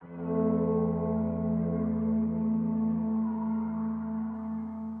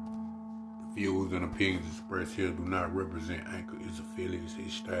views and opinions expressed here do not represent Anchor, its affiliates,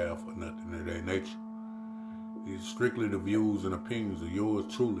 its staff, or nothing of that nature. It is strictly the views and opinions of yours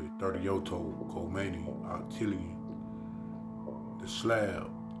truly, 30 Yoto, Komani, Octillion, the Slab,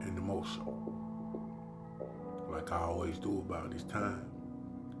 and the Moso. Like I always do about this time,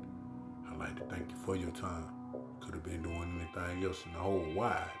 I'd like to thank you for your time. Could have been doing anything else in the whole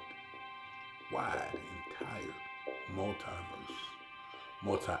wide, entire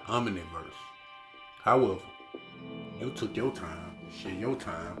multi-omniverse. However, you took your time, share your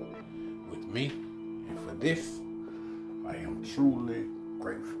time with me, and for this, I am truly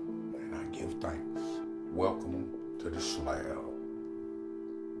grateful, and I give thanks. Welcome to the Slab.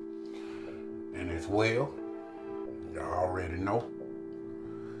 And as well, y'all already know,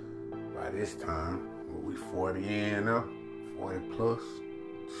 by this time, we 40 in now, 40 plus,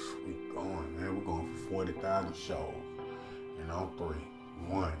 we going, man. We're going for 40,000 shows. And on 3,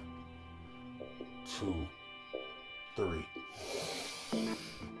 1, 2, 3.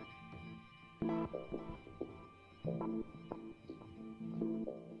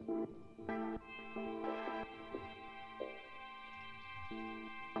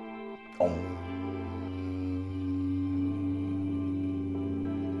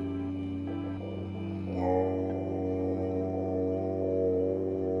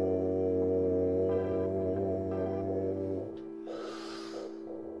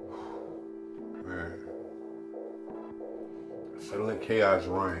 So let chaos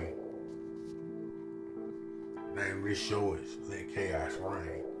reign. Name of this show is Let Chaos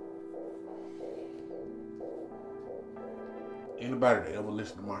Reign. Anybody that ever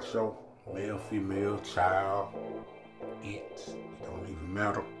listen to my show, male, female, child, it don't even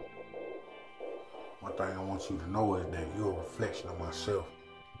matter. One thing I want you to know is that you're a reflection of myself.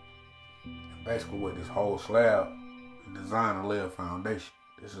 And basically what this whole slab is designed to lay a foundation.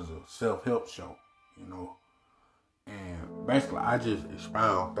 This is a self-help show, you know. And basically, I just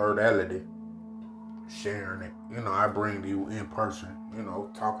expound third-ality, sharing it. You know, I bring to you in person, you know,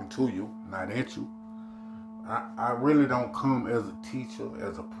 talking to you, not at you. I really don't come as a teacher,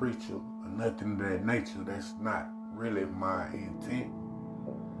 as a preacher, or nothing of that nature. That's not really my intent.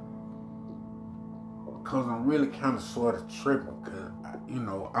 Because I'm really kind of sort of tripping. Because, you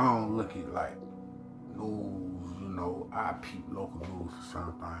know, I don't look at, like, news, you know. I peep local news for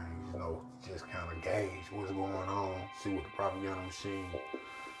some things, you know. Just kind of gauge what's going on, see what the propaganda machine,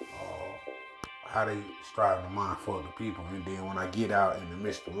 how they strive to mind for other people. And then when I get out in the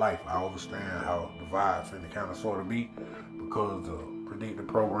midst of life, I understand how the vibes finna kind of sort of be because of predictive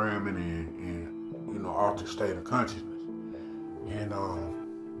programming and you know, altered state of consciousness. And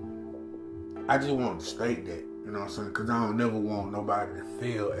I just want to state that, you know what I'm saying, because I don't never want nobody to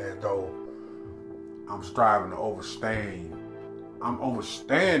feel as though I'm striving to overstand. I'm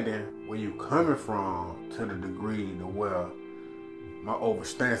overstanding where you coming from to the degree to where my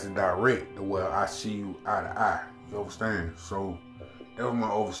overstanding is direct, to where I see you eye to eye. You understand? So that was my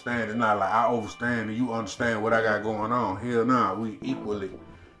overstanding. It's not like I overstand and you understand what I got going on. Hell nah, we equally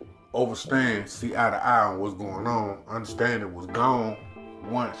overstand, see eye to eye on what's going on. Understanding was gone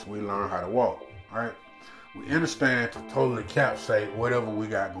once we learn how to walk, right? We understand to totally capsate whatever we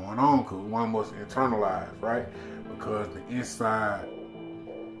got going on because one must internalize, right? Because the inside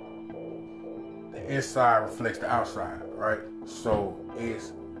reflects the outside, right? So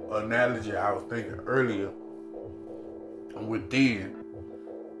it's an analogy I was thinking earlier. I'm within,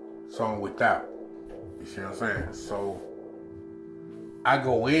 so I'm without. You see what I'm saying? So I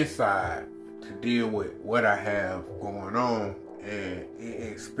go inside to deal with what I have going on and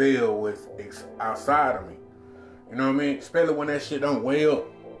it expel what's outside of me. You know what I mean? Especially when that shit don't weigh up.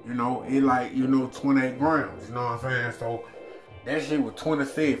 You know, it like, you know, 28 grams. You know what I'm saying? So that shit was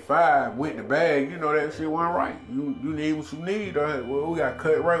 26.5 with the bag. You know, that shit wasn't right. You need what you need. Well, we got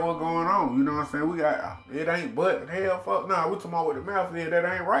cut right what's going on. You know what I'm saying? We got, it ain't but hell fuck. Nah, we talking about with the mouth here. That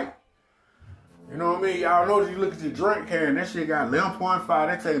ain't right. You know what I mean? Y'all know you look at your drink can, that shit got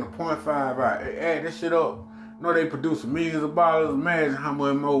 11.5. They taking a 0.5 out. They add that shit up. You know they producing millions of bottles. Imagine how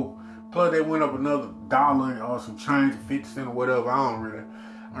much more. Plus they went up another $1 or some change, 50 cents or whatever.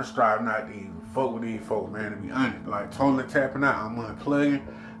 I'm striving not to even fuck with these folks, man, to be honest. Like, totally tapping out. I'm unplugging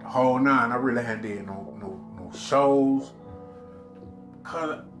the whole nine. I really hadn't did no shows.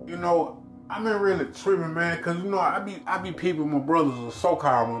 Cause, you know, I've been really tripping, man. Cause, you know, I be peeping my brothers, or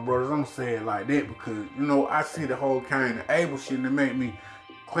so-called my brothers. I'm saying like that because, you know, I see the whole kind of able shit and it make me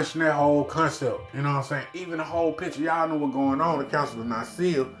question that whole concept. You know what I'm saying? Even the whole picture, y'all know what's going on. The Council of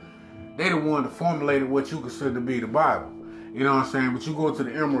Nicaea, they the one that formulated what you consider to be the Bible. You know what I'm saying? But you go to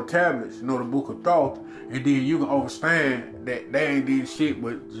the Emerald Tablets, you know, the Book of Thoth, and then you can understand that they ain't did shit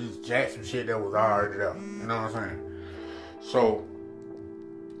but just jack some shit that was already there. You know what I'm saying? So,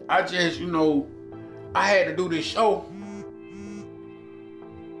 I just, you know, I had to do this show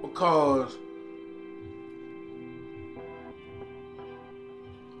because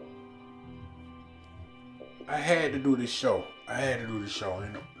I had to do this show.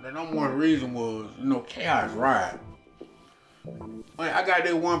 And the number one reason was, you know, Chaos Ride. I got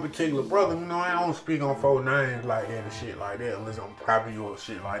that one particular brother, you know, I don't speak on 4 names like that and shit like that unless I'm propping you or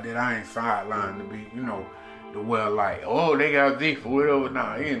shit like that. I ain't sidelined to be, you know, the well like, oh, they got beef or whatever.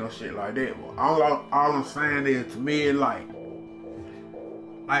 Nah, ain't no shit like that. But all I'm saying is, to me, like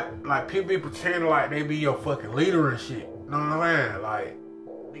people be pretending like they be your fucking leader and shit. You know what I'm saying? Like,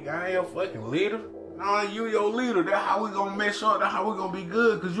 nigga, I ain't your fucking leader. No, you your leader. That's how we gonna mess up. That's how we gonna be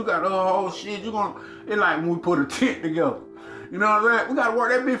good. Cause you got other whole shit. It's like when we put a tent together. You know what I'm saying? We gotta work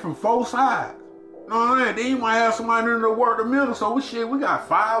that bitch from 4 sides. You know what I'm saying? Then you might have somebody in there to work the middle. So we got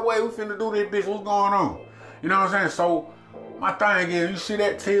 5 ways we finna do this bitch. What's going on? You know what I'm saying? So my thing is, you see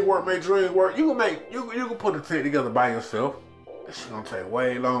that teamwork make dreams work. You can put a tent together by yourself. That shit gonna take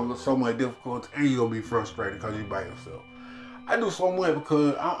way longer, so much difficult, and you gonna be frustrated because you by yourself. I do so much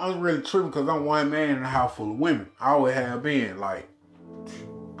because I'm really tripping because I'm one man in a house full of women. I always have been. Like,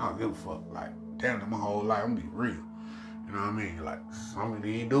 I don't give a fuck. Like, damn, my whole life, I'm gonna be real. You know what I mean? Like, some of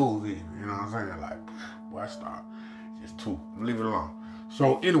these dudes, you know what I'm saying? Like, boy, stop. Just 2. Leave it alone.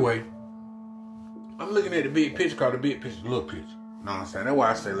 So, anyway, I'm looking at the big picture because the big picture is the little picture. You know what I'm saying? That's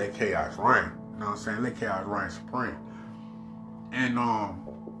why I say let chaos reign. You know what I'm saying? Let chaos reign supreme. And, I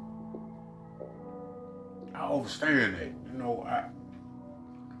understand that. You know,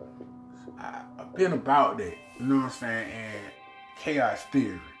 I've been about that. You know what I'm saying? And chaos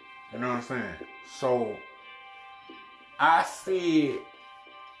theory. You know what I'm saying? So, I see it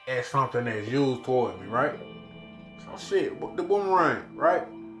as something that's used toward me, right? So shit, the boomerang, right?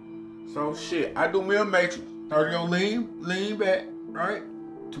 So shit, I do me a matrix. 30 on lean back, right?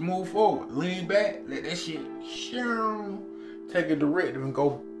 To move forward. Lean back, let that shit take a directive and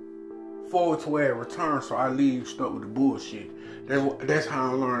go forward to where it returns, so I leave stuck with the bullshit. That's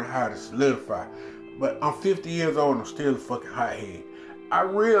how I learned how to solidify. But I'm 50 years old and I'm still a fucking hothead. I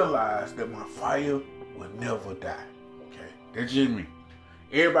realized that my fire will never die. That's just me.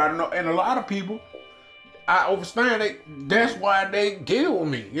 Everybody know, and a lot of people, I understand that's why they deal with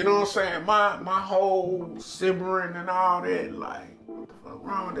me. You know what I'm saying? My whole simmering and all that, like, what the fuck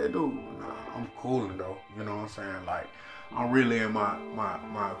wrong with that dude? Nah, I'm cooling though. You know what I'm saying? Like, I'm really in my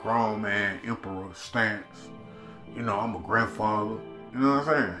grown man emperor stance. You know, I'm a grandfather. You know what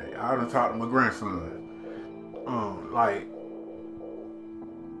I'm saying? I done talked to my grandson. Like,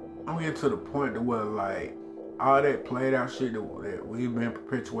 I'm getting to the point to where, like, all that played out shit that we've been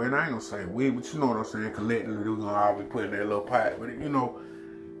perpetuating, I ain't gonna say we, but you know what I'm saying, collectively we're gonna all be putting that little pot. But you know,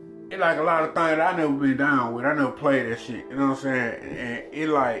 it like a lot of things that I never been down with. I never played that shit. You know what I'm saying? And it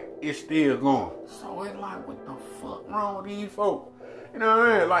like, it's still going. So it's like, what the fuck wrong with these folks? You know what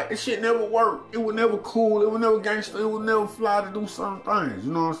I mean? Like, this shit never worked. It was never cool. It was never gangster. It was never fly to do certain things.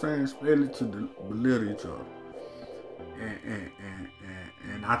 You know what I'm saying? Especially to belittle each other.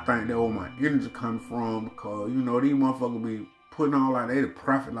 And I think that's where my energy coming from, because, you know, these motherfuckers be putting on like they the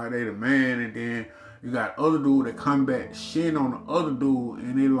prophet, like they the man, and then you got other dude that come back shitting on the other dude,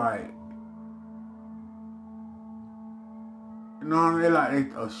 and they like, you know, they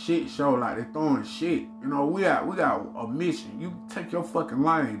like a shit show, like they throwing shit. You know, we got a mission. You take your fucking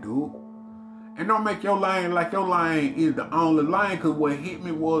lane, dude. And don't make your lane like your lane is the only lane, because what hit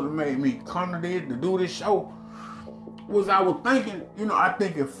me was it made me come to this, to do this show, was I was thinking, you know, I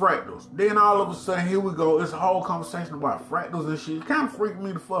think of fractals. Then all of a sudden, here we go. It's a whole conversation about fractals and shit. It kind of freaked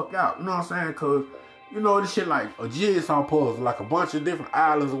me the fuck out. You know what I'm saying? Because, you know, this shit like a jigsaw puzzle, like a bunch of different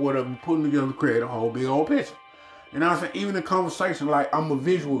islands or whatever, putting together to create a whole big old picture. You know what I'm saying? Even the conversation, like, I'm a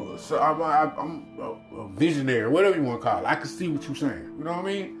visualist. So I'm a visionary, whatever you want to call it. I can see what you're saying. You know what I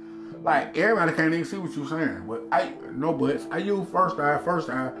mean? Like, everybody can't even see what you're saying. But no buts. I use first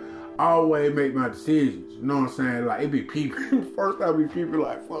eye. I always make my decisions. You know what I'm saying? Like, it be people. First time be people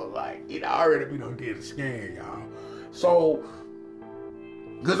like, fuck, like, it already be done did a scan, y'all. So,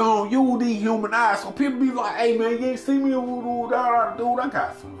 because I don't use these human eyes. So people be like, hey, man, you ain't see me, dude. I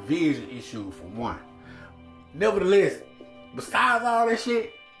got some vision issues for one. Nevertheless, besides all that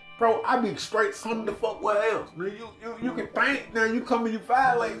shit, bro, I be straight something the fuck what else. Now, you can think, now you come and you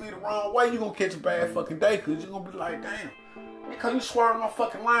violate me the wrong way, you gonna catch a bad fucking day, because you gonna be like, damn. Because you swearing my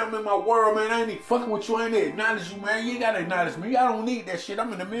fucking line, I'm in my world, man. I ain't even fucking with you. I ain't acknowledge you, man. You ain't gotta acknowledge me. I don't need that shit.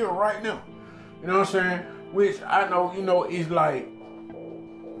 I'm in the mirror right now. You know what I'm saying? Which I know, it's like,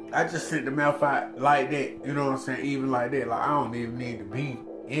 I just sent the mouth out like that, you know what I'm saying? Even like that, like I don't even need to be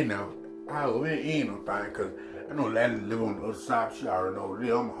in there. It ain't no thing, because I know Lady live on the other side. She already know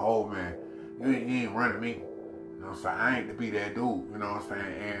this. I'm a whole man. You ain't running me. You know what I'm saying? I ain't to be that dude, you know what I'm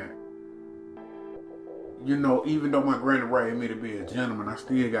saying? And, even though my granny raised me to be a gentleman, I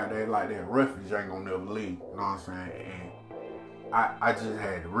still got that, like, that refuge ain't gonna never leave, you know what I'm saying? And I just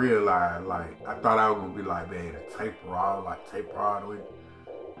had to realize, like, I thought I was gonna be like, man, a taper all the way.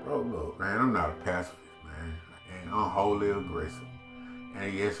 Bro, look, man, I'm not a pacifist, man. And I'm wholly aggressive.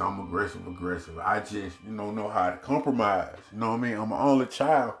 And yes, I'm aggressive. I just, know how to compromise. You know what I mean? I'm an only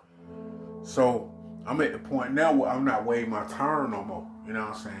child. So I'm at the point now where I'm not waiting my turn no more. You know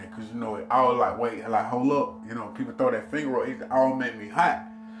what I'm saying? Because, it all like, wait, like, hold up. People throw that finger up. It all make me hot.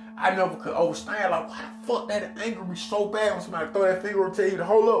 I never could understand, like, why the fuck that anger me so bad when somebody throw that finger up and tell you to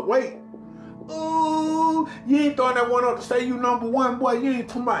hold up, wait. Ooh, you ain't throwing that one up to say you number one, boy. You ain't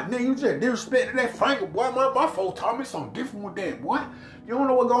talking about, nigga, you just disrespected that finger, boy. My folks taught me something different with that, boy. You don't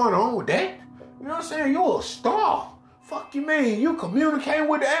know what's going on with that? You know what I'm saying? You're a star. Fuck you, man. You communicate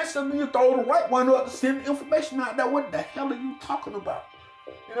with the answer and you throw the right one up to send the information out there. What the hell are you talking about?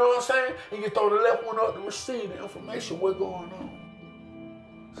 You know what I'm saying? And you throw the left one up to receive the information. What's going on?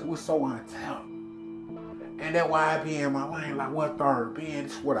 So we're so untapped. And that's why I be in my lane like what third being.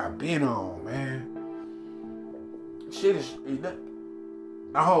 This is what I've been on, man. Shit is that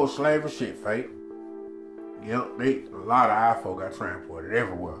the whole slavery shit fake. Yep, a lot of our folk got transported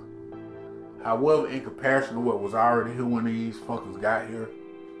everywhere. However, in comparison to what was already here when these fuckers got here,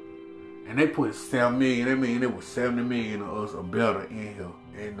 and they put 7 million, I mean, it was 70 million of us or better in here.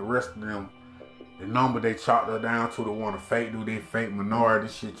 And the rest of them, the number they chopped her down to the one to fake do their fake minority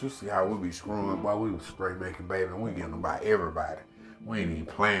shit. You see how we be screwing, boy. We was straight making baby and we getting them by everybody. We ain't even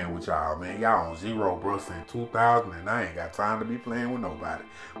playing with y'all, man. Y'all on zero, bro, since 2000, and I ain't got time to be playing with nobody.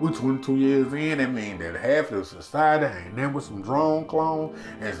 We 22 years in, that mean that half of society ain't never some drone clones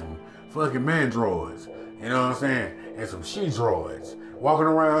and some fucking man droids. You know what I'm saying? And some she droids. Walking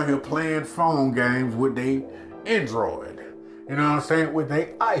around here playing phone games with they Android. You know what I'm saying? With their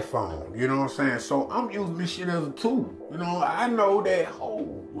iPhone. You know what I'm saying? So I'm using this shit as a tool. I know that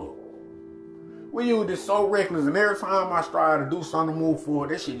look. We use this so reckless, and every time I try to do something to move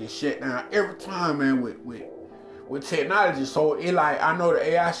forward, that shit get shut down. Every time, man, with technology. So it like, I know the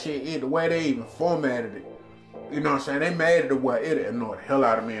AI shit, the way they even formatted it. You know what I'm saying? They made it where it annoyed the hell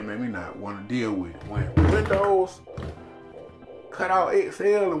out of me and made me not want to deal with it. When Windows cut out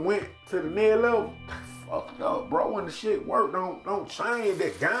Excel and went to the next level, fucked up, bro. When the shit work, don't change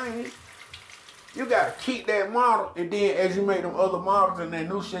that game. You gotta keep that model, and then as you make them other models and that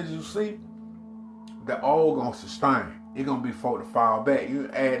new shit you see, the old gonna sustain. It gonna be folk to fall back. You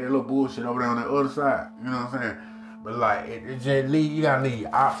add that little bullshit over there on the other side. You know what I'm saying? But like, it just you gotta leave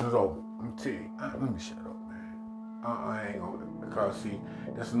your options open. I'm tell you, let me shut up, man. I ain't gonna, because see,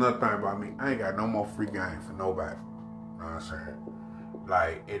 that's another thing about me. I ain't got no more free game for nobody. You know what I'm saying?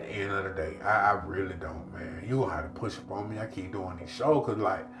 Like, at the end of the day, I really don't, man. You gonna have to push up on me. I keep doing these shows, cause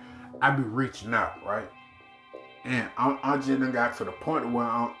like, I be reaching out, right? And I just done got to the point where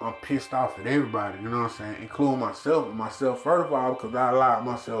I'm pissed off at everybody, you know what I'm saying? Including myself first of all, because I allowed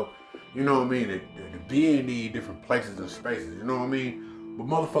myself, you know what I mean, to be in these different places and spaces, you know what I mean? But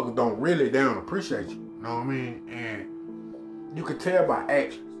motherfuckers they don't appreciate you, you know what I mean? And you can tell by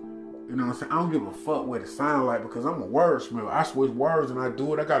actions, you know what I'm saying? I don't give a fuck what it sounds like, because I'm a wordsmith. I switch words and I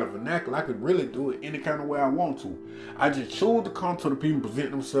do it. I got a vernacular. I could really do it any kind of way I want to. I just choose to come to the people and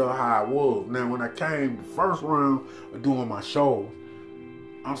present themselves how I was. Now, when I came the first round of doing my shows,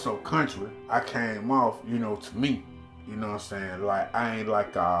 I'm so country, I came off, to me. You know what I'm saying? Like, I ain't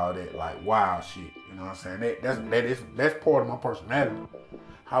like all that, like, wild shit. You know what I'm saying? That's part of my personality.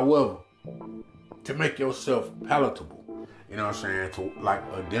 However, to make yourself palatable, you know what I'm saying, to like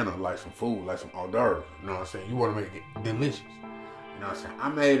a dinner, like some food, like some hors d'oeuvres, you know what I'm saying? You want to make it delicious. You know what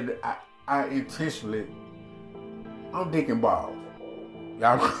I'm saying? I intentionally, I'm dicking balls.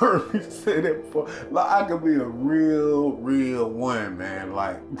 Y'all heard me say that before. Like, I could be a real one, man.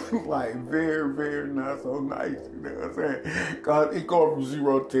 Like very, very not so nice. You know what I'm saying? Because it goes from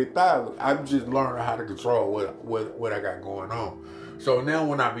 0 to 10,000. I'm just learning how to control what I got going on. So now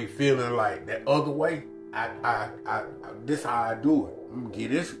when I be feeling like that other way, I this how I do it. I'm gonna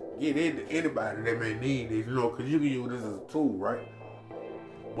get it to anybody that may need this, because you can use this as a tool, right?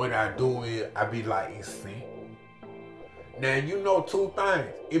 What I do is I be like, it's sent. Now two things.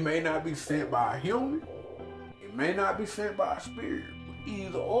 It may not be sent by a human. It may not be sent by a spirit.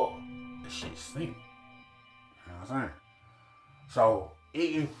 Either or, the shit's sent. You know what I'm saying? So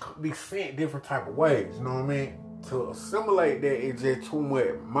it can be sent different type of ways. You know what I mean? To assimilate that, it's just too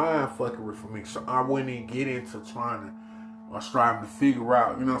much mind fuckery for me. So I wouldn't even get into trying to or striving to figure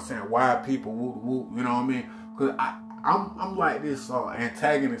out, you know what I'm saying, why people whoop, you know what I mean? Because I'm like this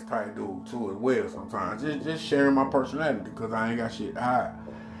antagonist type dude too as well sometimes. Just sharing my personality because I ain't got shit to hide.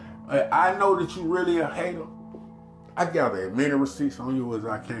 I know that you really a hater. I gather as many receipts on you as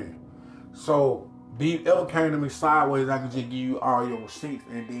I can. So if you ever came to me sideways, I can just give you all your receipts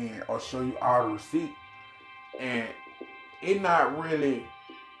and then or show you all the receipts. And it not really,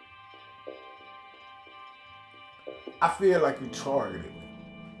 I feel like you targeted me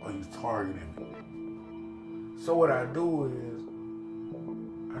or you targeting me. So what I do is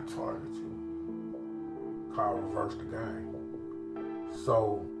I target you. Call reverse the game.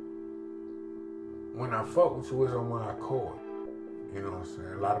 So when I fuck with you, it's on my accord. You know what I'm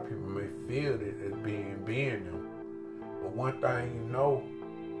saying? A lot of people may feel it as being them. But one thing you know,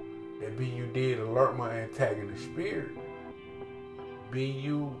 that B, you did alert my antagonist spirit. B,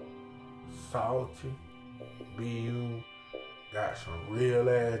 you salty. B, you got some real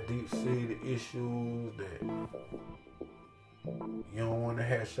ass deep-seated issues that you don't want to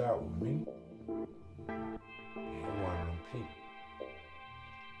hash out with me. You're one of them people.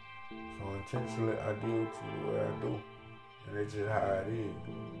 So intentionally, I deal with you the way I do. And that's just how it is.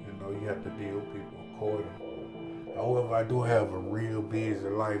 You know, you have to deal with people accordingly. However, I do have a real busy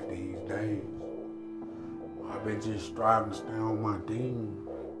life these days. I've been just striving to stay on my team.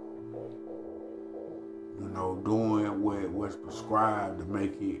 You know, doing what's prescribed to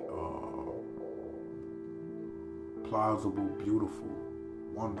make it plausible, beautiful,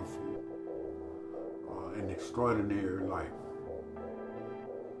 wonderful, and extraordinary life.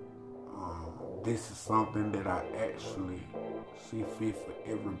 This is something that I actually see fit for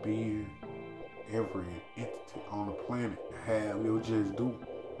every being, every entity on the planet to have your just due.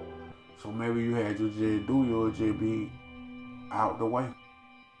 So maybe you had your just due, you'll just be out the way,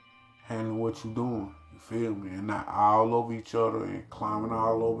 handling what you doing. You feel me? And not all over each other and climbing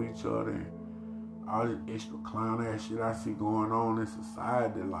all over each other and all this extra clown ass shit I see going on in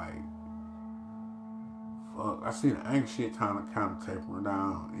society. Like, fuck, I see the angry shit kind of tapering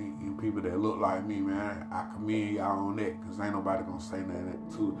down in people that look like me, man. I commend y'all on that because ain't nobody gonna say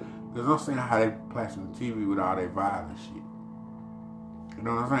nothing to. Because I'm saying how they plasting the TV with all that violent shit. You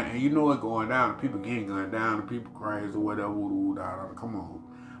know what I'm saying? And you know what's going down. People getting gunned down, the people crazy or whatever. Come on.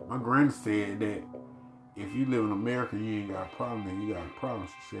 My granny said that if you live in America, you ain't got a problem, then you got a problem.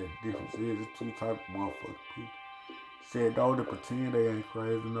 She said the difference is it's two types of motherfucking people. She said those that pretend they ain't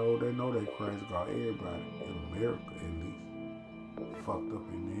crazy, no, they know they crazy. Because everybody in America, at least, fucked up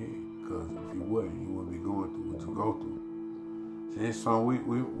in the head. Because if you wouldn't, you wouldn't be going through what you go through. See, it's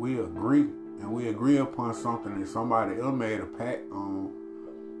something we agree, and we agree upon something that somebody else made a pact on,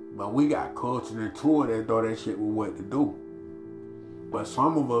 but we got cultured into it as though that shit was what to do. But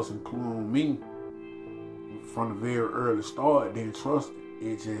some of us, including me, from the very early start, didn't trust it.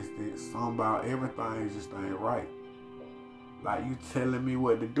 It's just that something about everything just ain't right. Like, you telling me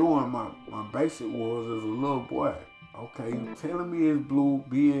what to do, and my basic was as a little boy. Okay, you telling me it's blue,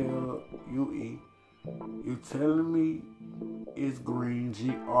 BLUE. You telling me it's green,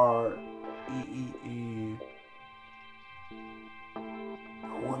 GREEN.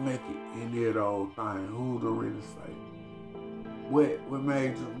 What make it any of those things? Who to really say? What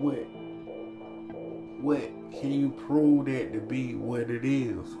made you what can you prove that to be what it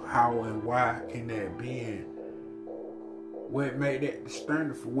is? How and why can that be? What made that the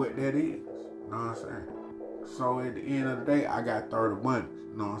standard for what that is? You know what I'm saying? So at the end of the day, I got third abundance.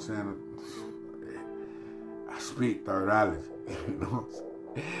 You know what I'm saying? I speak thirdology. You know what I'm saying?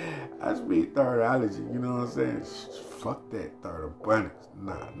 I speak thirdology. You know what I'm saying? Fuck that third abundance.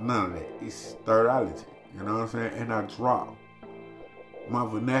 Nah, none of that. It's thirdology. You know what I'm saying? And I drop my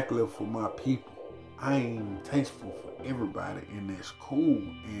vernacular for my people. I ain't tasteful for everybody, and that's cool,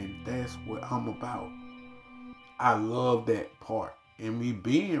 and that's what I'm about. I love that part. And me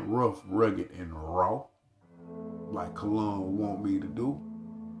being rough, rugged, and raw, like Cologne want me to do,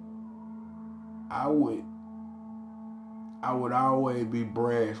 I would always be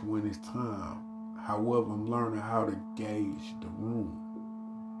brash when it's time. However, I'm learning how to gauge the room.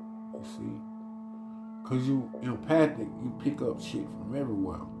 You see? Because you empathic, you pick up shit from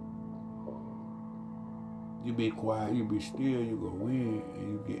everywhere. You be quiet, you be still, you go in,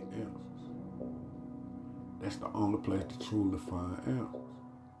 and you get answers. That's the only place to truly find answers.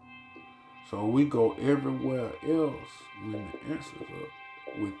 So we go everywhere else when the answers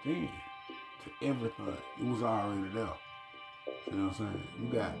are within to everything. It was already there. You know what I'm saying? You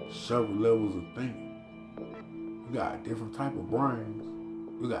got several levels of thinking. You got different type of brains.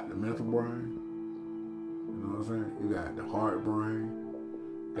 You got the mental brain. You know what I'm saying? You got the heart brain.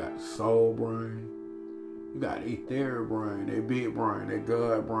 You got the soul brain. You got the etheric brain, that big brain, that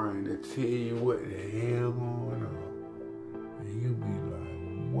God brain that tell you what the hell going on. And you be like,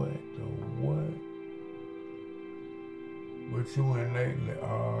 what the what? But you innately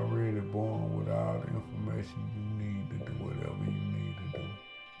already born with all the information you need to do whatever you need to do.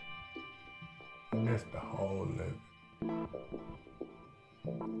 And that's the whole level.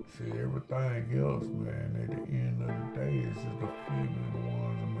 See, everything else, man, at the end of the day, is just a figment of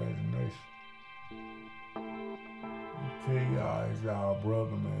one's imagination. I tell y'all, it's y'all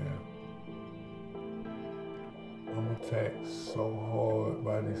brother, man. I'm attacked so hard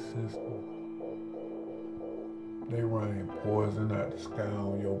by this system. They rain poison out the sky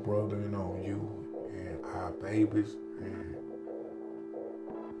on your brother and on you and our babies, and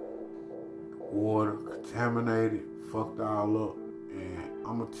water contaminated, fucked all up. And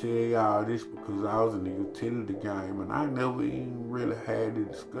I'm gonna tell y'all this because I was in the utility game and I never even really had the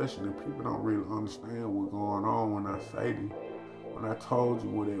discussion, and people don't really understand what's going on when I say this. When I told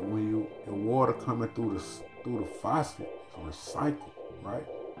you that when the water coming through the faucet is recycled, right?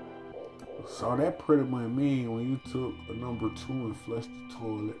 So that pretty much means when you took a number 2 and flushed the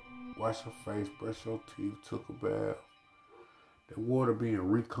toilet, wash your face, brush your teeth, took a bath, the water being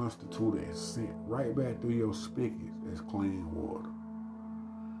reconstituted and sent right back through your spigots as clean water.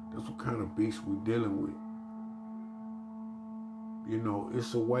 That's what kind of beast we're dealing with. You know,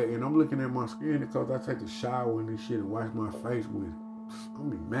 it's a way, and I'm looking at my skin because I take a shower and this shit and wash my face with it.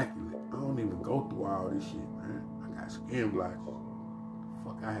 I'm immaculate. I don't even go through all this shit, man. I got skin blotches.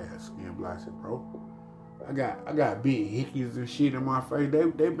 Fuck, I had skin blotches, bro. I got big hickeys and shit in my face.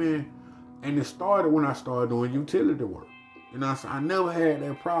 They been, and it started when I started doing utility work. You know what I'm saying? I never had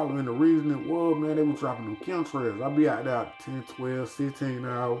that problem, and the reason it was, man, they were dropping them chemtrails. I be out there 10, 12, 16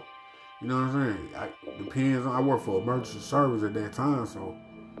 hours. You know what I'm saying? Depends on, I work for emergency service at that time, so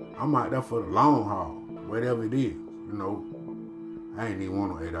I'm out there for the long haul, whatever it is. You know, I ain't even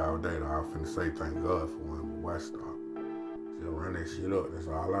want no 8-hour day. I was finna say thank God for one, but why stop? Just run that shit up. That's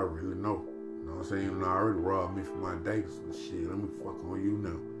all I really know. You know what I'm saying? Even though I already robbed me for my dates and shit, let me fuck on you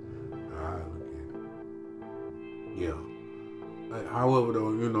now. Alright, look at it. Yeah. However,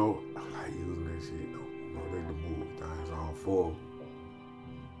 though, you know, I like using that shit, though. You know, they can move things on forward.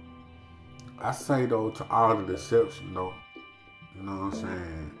 I say, though, to all the deception, though, you know what I'm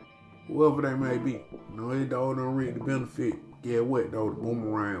saying, whoever they may be, you know, they don't read the benefit. Get what, though, the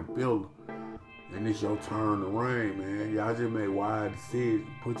boomerang builder, and it's your turn to reign, man. Y'all just make wise decisions.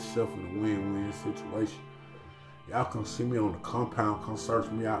 Put yourself in a win-win situation. Y'all come see me on the compound, come search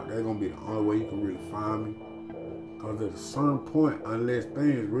me out. That's going to be the only way you can really find me. Because at a certain point, unless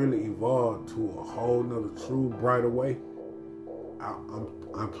things really evolve to a whole nother true, brighter way, I'm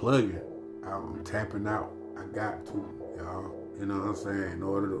unplugging. I'm tapping out. I got to, y'all. You know what I'm saying? In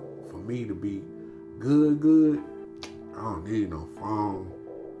order for me to be good, I don't need no phone.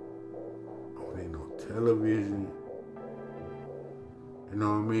 I don't need no television. You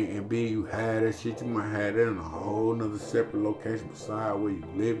know what I mean? And B, you had that shit, you might have that in a whole nother separate location beside where you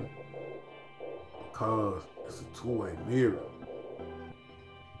living. Because it's a two-way mirror.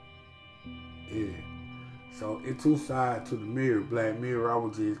 Yeah. So it's two sides to the mirror. Black Mirror, I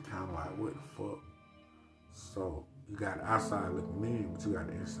was just kind of like, what the fuck? So you got the outside looking in, but you got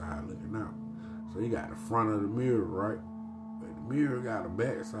the inside looking out. So you got the front of the mirror, right? But the mirror got a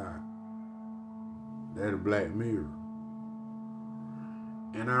back side. That's the Black Mirror.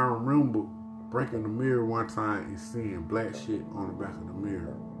 And I remember breaking the mirror one time and seeing black shit on the back of the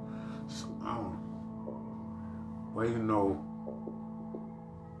mirror. So I don't know. Well, you know,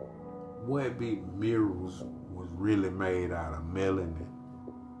 what big mirrors was really made out of melanin?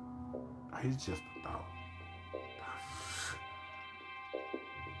 It's just a thought.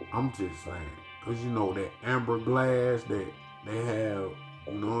 I'm just saying. Because, you know, that amber glass that they have,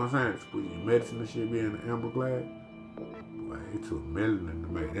 you know what I'm saying? To put your medicine and shit be in the amber glass. Well, it took melanin to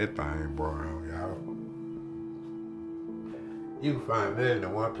make that thing brown, y'all. You can find melanin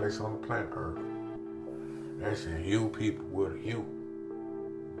in one place on the planet Earth. That's in hue people with a hue.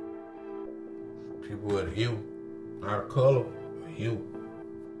 People with a hue. Not a color, a hue.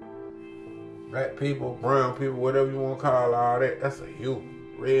 Black people, brown people, whatever you want to call all that, that's a hue.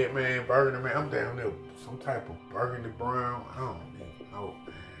 Red man, burgundy man, I'm down there some type of burgundy brown. I don't even know,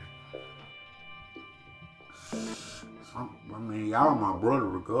 man. I mean, y'all my brother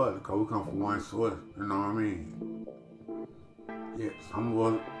regardless, because we come from one source, you know what I mean? Yeah, some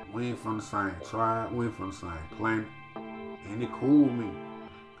of us, we ain't from the same tribe, we ain't from the same planet, and it cool with me,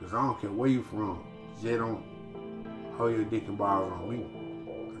 because I don't care where you from, just don't hold your dick and balls on me.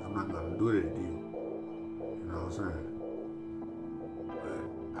 I'm not gonna do that deal. You know what I'm saying?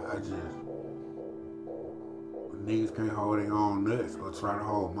 But I just, when niggas can't hold their own nuts or try to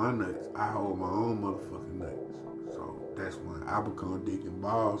hold my nuts, I hold my own motherfucking nuts. So that's when I become dick and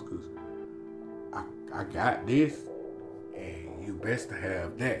balls, cause I got this, and you best to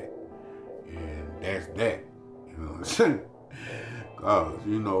have that, and that's that. You know what I'm saying? Cause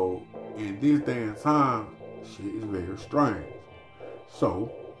you know, in this day and time, shit is very strange. So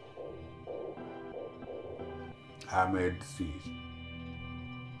I made a decision,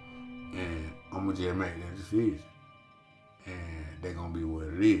 and I'ma just make that decision, and they're gonna be what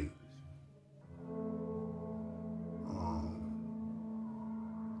it is.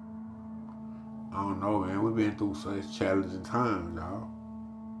 I don't know, man. We've been through such challenging times, y'all.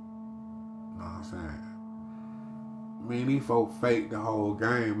 You know what I'm saying? I mean, these folks fake the whole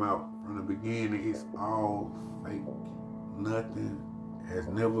game out from the beginning. It's all fake. Nothing has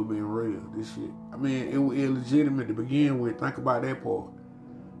never been real. This shit, I mean, it was illegitimate to begin with. Think about that part.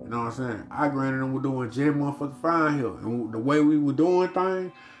 You know what I'm saying? I granted them were doing just motherfucking fine here. And the way we were doing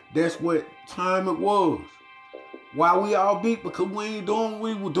things, that's what time it was. Why we all beat? Because we ain't doing what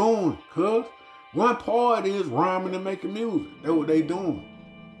we were doing. Cuz one part is rhyming and making music. That's what they doing.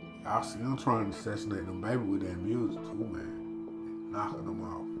 Y'all see, I'm trying to assassinate them baby with that music too, man. Knocking them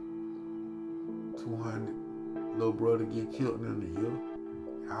off. 200 little brother get killed in the year.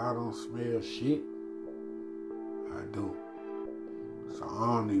 Y'all don't smell shit. I do. So I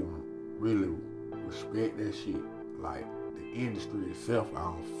don't even really respect that shit. Like the industry itself, I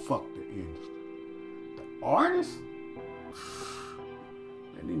don't fuck the industry. The artists,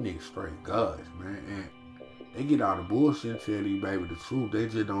 man, these niggas straight gods, man. And they get all the bullshit and tell these baby the truth. They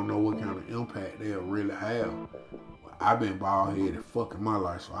just don't know what kind of impact they'll really have. Well, I've been bald-headed fucking my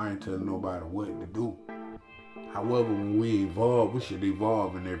life, so I ain't telling nobody what to do. However, when we evolve, we should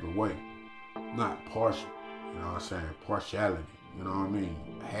evolve in every way. Not partial. You know what I'm saying? Partiality. You know what I mean?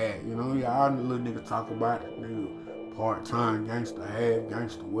 You know, y'all little nigga talk about it. Nigga, part-time gangster, half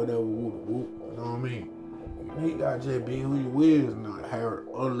gangster, whatever, whoop, whoop. You know what I mean? You gotta just be who you is and not hear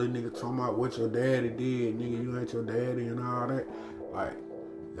other little niggas talking about what your daddy did, nigga, you ain't your daddy and all that. Like,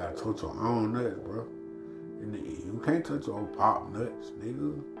 you gotta touch your own nuts, bro. And you can't touch your old pop nuts,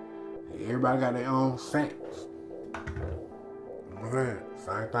 nigga. Everybody got their own samples. Okay.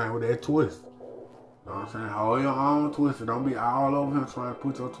 Same thing with that twist. You know what I'm saying? Hold your own twist. Don't be all over him trying to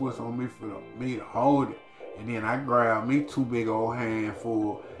put your twist on me for me to hold it. And then I grab me two big old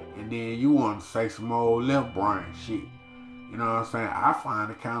handful, and then you want to say some old left brain shit. You know what I'm saying? I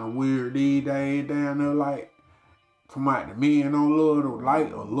find it kind of weird these days down there, like, talking about the men don't love the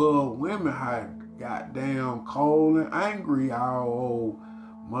light or love women, how goddamn cold and angry our old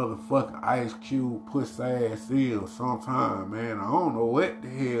motherfucking Ice Cube pussy ass is sometimes, man. I don't know what the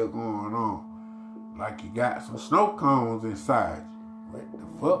hell going on. Like you got some snow cones inside you. What the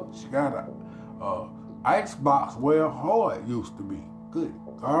fuck? She got a Xbox where hard used to be. Good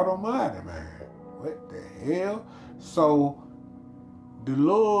God Almighty, man. What the hell? So the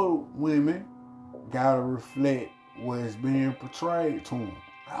little women gotta reflect what's being portrayed to them.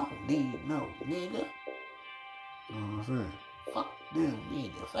 I don't need no nigga. You know what I'm saying? Fuck them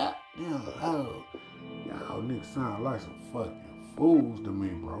niggas. Fuck them hoes. Y'all niggas sound like some fucking fools to me,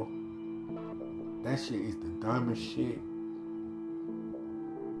 bro. That shit is the dumbest shit.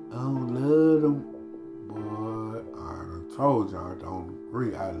 I don't love them, but I done told y'all I don't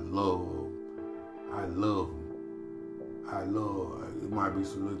agree. I love them. It might be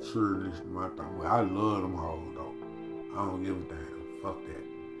some little children in my thing, but I love them all though. I don't give a damn. Fuck that.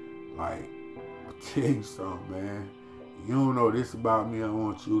 Like, I'll tell you something, man. You don't know this about me, I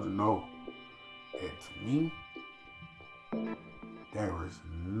want you to know that to me, there is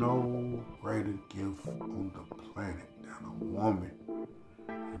no greater gift on the planet than a woman.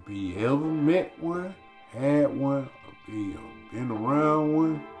 If you ever met one, had one, or been around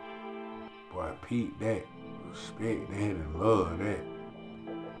one, boy, peep that, respect that, and love that.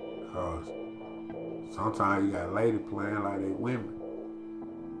 Because sometimes you got a lady playing like they women.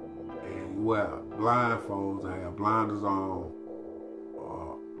 And you wear blindfolds and have blinders on,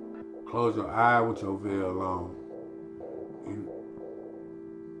 or close your eye with your veil on.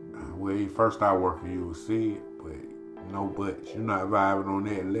 When you first start working, you will see it, but no buts. You're not vibing on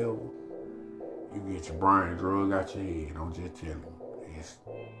that level. You get your brain drug out your head. I'm just telling you.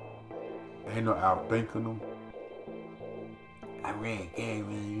 Ain't no outthinking them. I ran game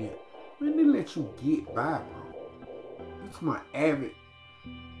in here. Man, they let you get by, bro. It's my avid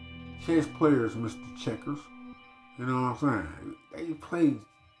chess players, Mr. Checkers. You know what I'm saying? They play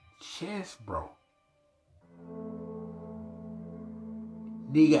chess, bro.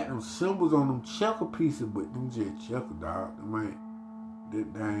 They got them symbols on them checker pieces, but them just checker, dog. They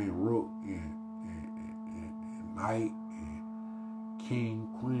ain't rook and knight and king,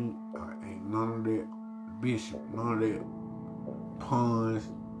 queen. Ain't none of that bishop, none of that pawns,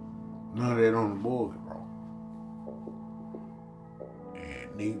 none of that on the board, bro.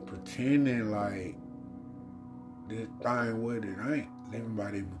 And they pretending like this thing what it ain't. Living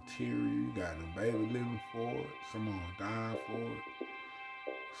by their material. You got a baby living for it. Someone dying for it.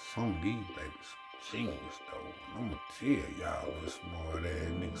 Some of these babies genius though. I'ma tell y'all this smart ass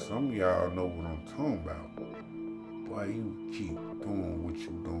nigga. Some of y'all know what I'm talking about. Boy, you keep doing what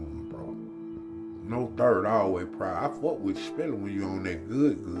you doing, bro. No third, always proud. I fuck with you, especially when you on that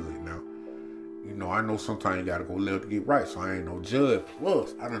good now. You know, I know sometimes you gotta go left to get right, so I ain't no judge.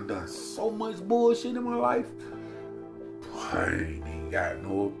 Plus, I done so much bullshit in my life. I ain't even got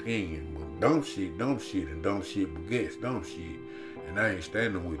no opinion. But dumb shit, and dumb shit begets dumb shit. And I ain't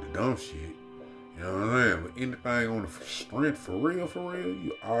standing with the dumb shit. You know what I'm saying? But anything on the strength, for real,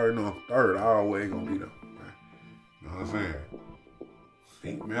 you already know I'm third. I always gonna be there. You know what I'm saying?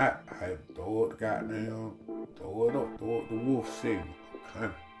 Seek me out. I throw it goddamn, throw it up, throw it the wolf signal. I'm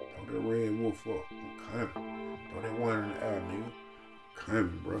coming. Throw that red wolf up. I'm coming. Throw that one in the air, nigga. I'm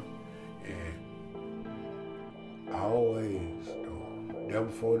coming, bro. And always, though, that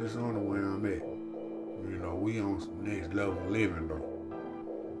before this on the way I'm at. You know, we on some next level living, though.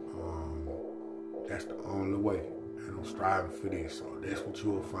 That's the only way. And I'm striving for this. So that's what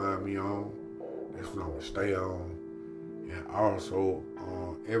you'll find me on. That's what I'm going to stay on. And also,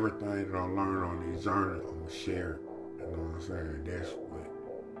 everything that I learn on this journey, I'm going to share it. You know what I'm saying? That's what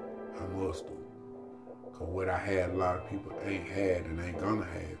I must do. Because what I had, a lot of people ain't had and ain't going to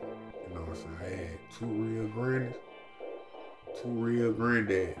have. You know what I'm saying? I had two real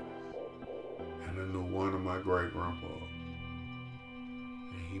granddads. And I knew one of my great grandpas.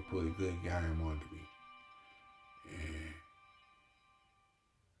 And he put a good game on me. And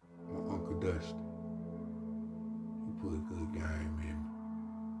my Uncle Dusty, he put a good game in me.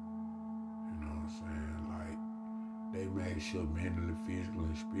 You know what I'm saying? Like, they made sure mentally,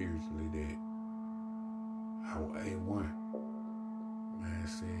 physically, spiritually that I was A1. Man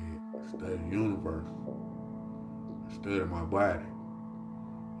said, study the universe. I studied my body.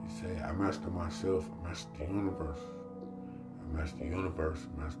 He said, I master myself, I master the universe. I master the universe, I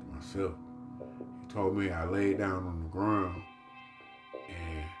master myself. He told me I laid down on the ground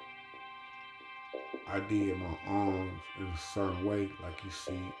and I did my arms in a certain way, like you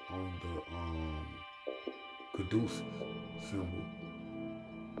see on the caduceus symbol.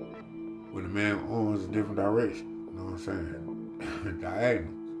 When the man's arms in different directions, you know what I'm saying?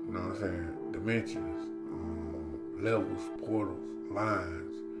 Diagonals, you know what I'm saying? Dimensions, levels, portals,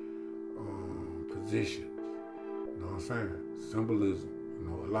 lines, positions, you know what I'm saying? Symbolism, you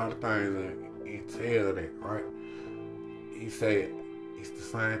know, a lot of things entail that, right? He said it's the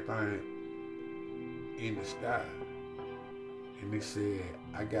same thing in the sky. And he said,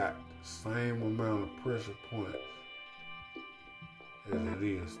 I got the same amount of pressure points as it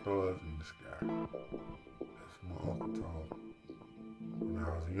is stars in the sky. That's what my uncle told me when I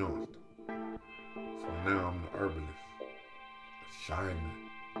was a youngster. So now I'm the herbalist, a shaman,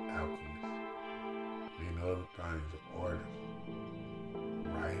 alchemist, and other things, an artist,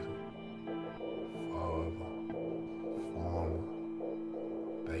 writer, father, farmer,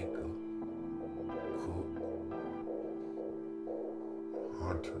 baker, cook,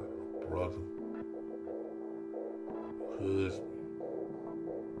 hunter, brother, husband,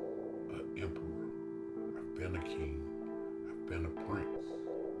 an emperor. I've been a king. I've been a prince.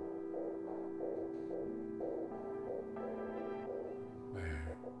 Man,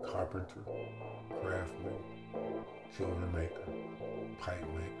 carpenter, craftsman, children maker, pipe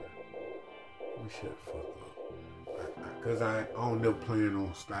maker. We shut the fuck up. Because I don't never plan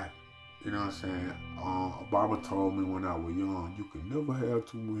on stopping. You know what I'm saying? Baba told me when I was young, you can never have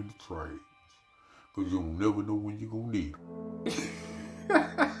too many trades. Because you don't never know when you're going to need them.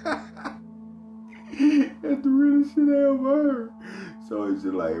 That's the realest shit I ever heard. So it's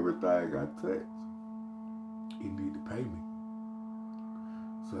just like everything I touch, you need to pay me.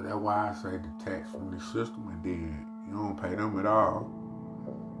 So that's why I say detach from the system, and then you don't pay them at all.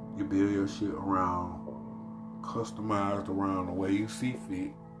 You build your shit around, customized around the way you see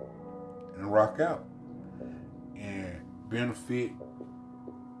fit, and rock out. And benefit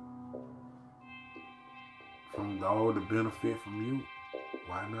from all the benefit from you.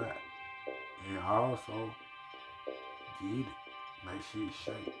 Why not? And also get it. Make shit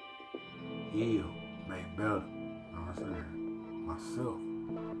shake. Heal. Make better. You know what I'm saying? Myself.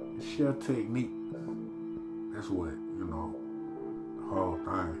 And share techniques. That's what, you know, the whole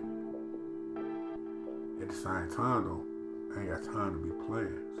thing. At the same time, though, I ain't got time to be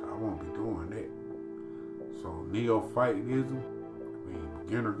playing, so I won't be doing that. So neophytism,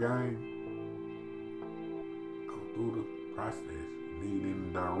 beginner game, go through the process. Need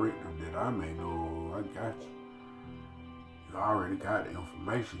any directive that I may know, I got you. You already got the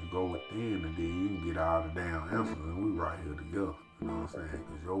information. You go within, and then you can get all the damn answers, and we right here together. You know what I'm saying?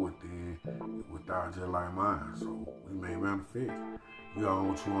 Because your within, without just like mine, so we may manifest. You on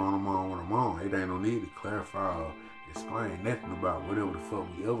what you on, I'm on what I'm on. It ain't no need to clarify or explain nothing about whatever the fuck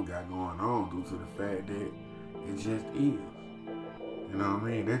we ever got going on due to the fact that it just is. You know what I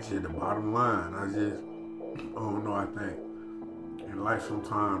mean? That's just the bottom line. I don't know, I think in life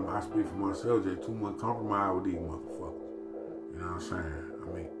sometimes I speak for myself, just too much compromise with these motherfuckers. You know what I'm saying? I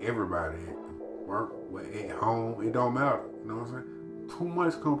mean, everybody at work, at home, it don't matter. You know what I'm saying? Too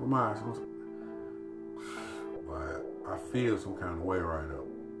much compromise. But I feel some kind of way right now.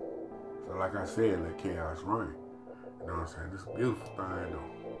 So like I said, let chaos reign. You know what I'm saying? This is a beautiful thing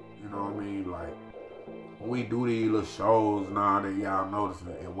though. You know what I mean? Like, when we do these little shows now that y'all notice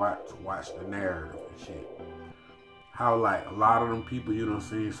and watch the narrative and shit. How like a lot of them people, you know what I'm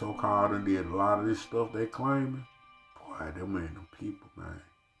saying, so-called and did a lot of this stuff they claiming. Boy, them ain't them people, man.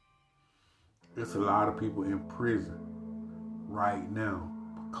 There's a lot of people in prison right now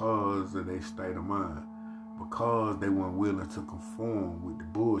because of their state of mind. Because they weren't willing to conform with the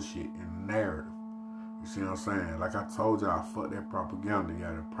bullshit in the narrative. You see what I'm saying? Like I told y'all, fuck that propaganda. You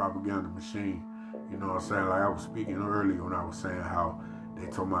got a propaganda machine. You know what I'm saying? Like I was speaking earlier when I was saying how they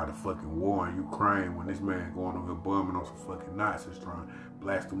talking about the fucking war in Ukraine when this man going over here bumming on some fucking Nazis trying to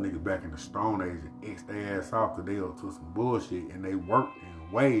blast them niggas back in the Stone Age and X their ass off because they up to some bullshit and they work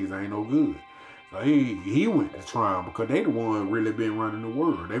in ways that ain't no good. So he went to trial because they the one really been running the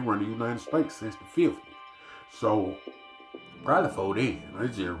world. They run the United States since the 50s. So probably before then,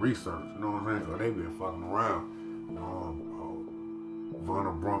 it's just research, you know what I'm saying? So they been fucking around.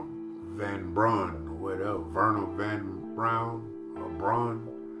 Werner Van Braun or whatever, Werner Van Braun or Braun.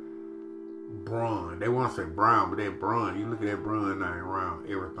 They want to say Brown, but that Braun. You look at that Braun name around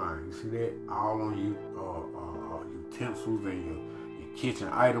everything. You see that all on you utensils and your kitchen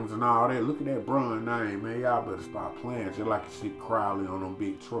items and all that. Look at that Braun name, man. Y'all better stop playing just like you see Crowley on them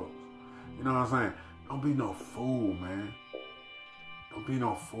big trucks. You know what I'm saying? Don't be no fool, man. Don't be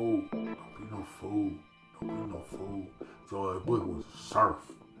no fool. Don't be no fool. Don't be no fool. George Bush was surf.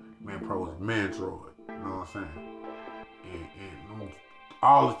 Man Pro was Mandroid. You know what I'm saying? And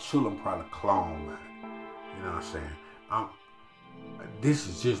all the children probably clone, man. You know what I'm saying? This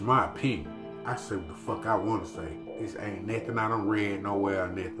is just my opinion. I say what the fuck I want to say. This ain't nothing I done read nowhere or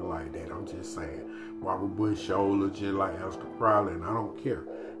nothing like that. I'm just saying. Robert Bush showed legit like Elster Crowley, and I don't care.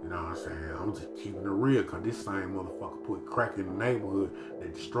 You know what I'm saying? I'm just keeping it real, because this same motherfucker put crack in the neighborhood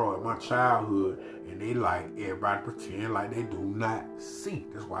that destroyed my childhood, and they like everybody pretend like they do not see.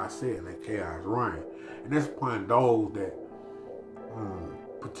 That's why I said let chaos reign. And that's upon those that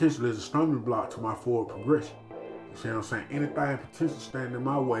potentially is a stumbling block to my forward progression. You see what I'm saying? Anything potentially standing in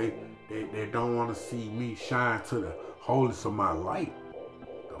my way that don't want to see me shine to the wholeness of my light.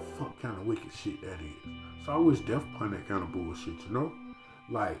 The fuck kind of wicked shit that is. So I wish death upon that kind of bullshit, you know?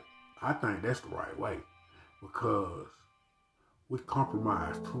 Like, I think that's the right way. Because we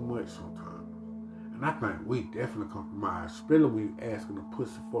compromise too much sometimes. And I think we definitely compromise, especially when you asking the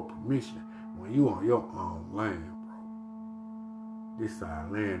pussy for permission when you on your own land, bro. This side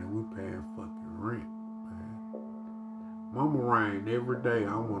land and we paying fucking rent, man. Mama rain every day.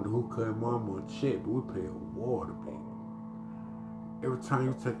 I wonder who cut mama a check, but we pay a water bill. Every time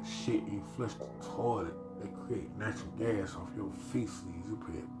you take a shit and you flush the toilet, they create natural gas off your feces. You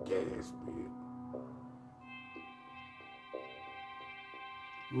pay a gas bill.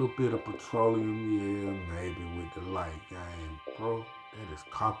 A little bit of petroleum, yeah, maybe with the light game, bro. That is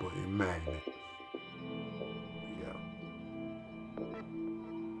copper and magnets. Yeah.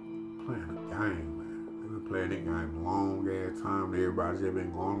 Playing a game, man. They've been playing that game a long ass time. Everybody's just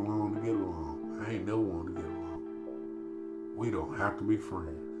been going along to get along. I ain't never want to get along. We don't have to be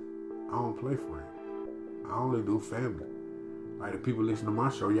friends. I don't play friends. I only do family. Like the people listening to my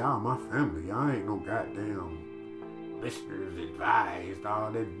show, y'all my family. Y'all ain't no goddamn listeners advised,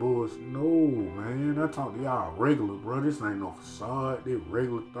 all that bullshit. No, man. I talk to y'all regular, bro. This ain't no facade. This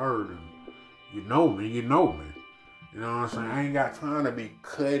regular third. And you know me. You know me. You know what I'm saying? I ain't got time to be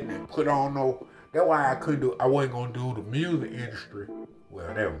cutting and put on no. That's why I wasn't going to do the music industry.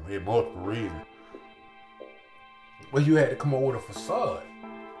 Well, that was multiple reasons. But you had to come up with a facade.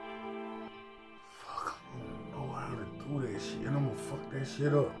 Fuck, I don't know how to do that shit. And I'm going to fuck that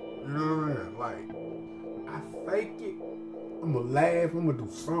shit up. You know what I mean? Like, I I fake it. I'ma laugh. I'ma do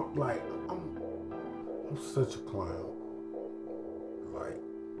something. Like I'm such a clown. Like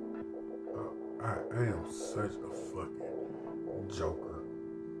I am such a fucking joker.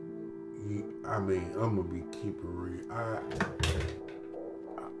 I'm gonna be keeping real.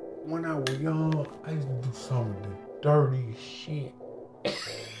 When I was young, I used to do some of the dirtiest shit.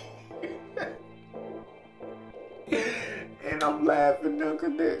 And I'm laughing now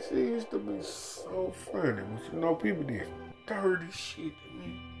because that shit used to be so funny. But you know, people did dirty shit to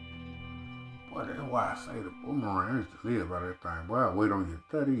me. Boy, that's why I say the boomerang used to live by that thing. Boy, I wait on you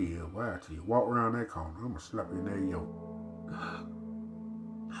 30 years. Boy, till you walk around that corner, I'm going to slap you in there, yo.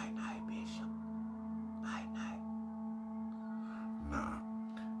 Night, Bishop. Night. Nah,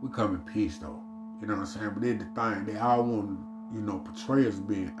 we come in peace, though. You know what I'm saying? But then the thing, they all want to, portray us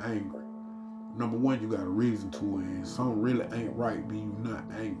being angry. Number one, you got a reason to it, and something really ain't right be you not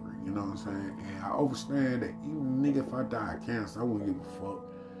angry. You know what I'm saying? And I understand that even nigga, if I die of cancer, I wouldn't give a fuck.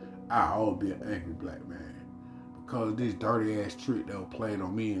 I always be an angry black man. Because this dirty ass trick that was played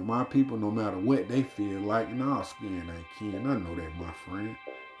on me and my people, no matter what they feel like, and our skin ain't kin. I know that, my friend.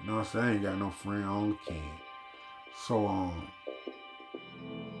 You know what I'm saying? I ain't got no friend, I only kin. So,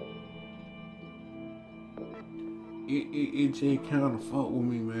 it just kind of fuck with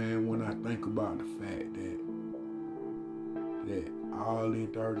me, man, when I think about the fact that all this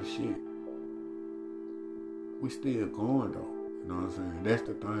dirty shit, we still going though. You know what I'm saying? That's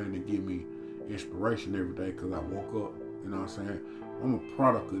the thing that give me inspiration every day, because I woke up. You know what I'm saying? I'm a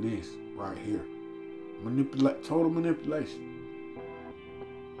product of this right here. Total manipulation.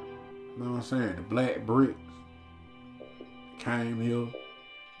 You know what I'm saying? The black bricks came here. You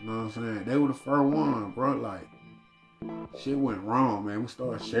know what I'm saying? They were the first one, bro. Like, shit went wrong, man. We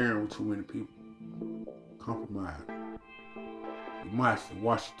started sharing with too many people. Compromise. You must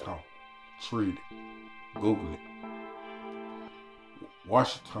watch it talk. Treat it. Google it.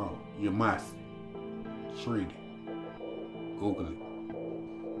 Watch it talk. You must. Treat it. Google it.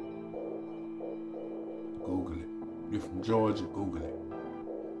 Google it. You're from Georgia, Google it.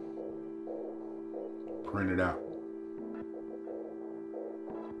 Print it out.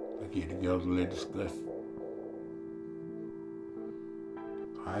 Let's get together, let's discuss it.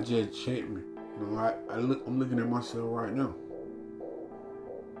 I just checked me. You know, I'm looking at myself right now.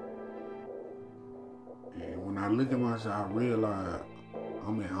 And when I look at myself, I realize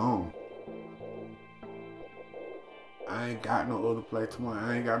I'm at home. I ain't got no other place tomorrow.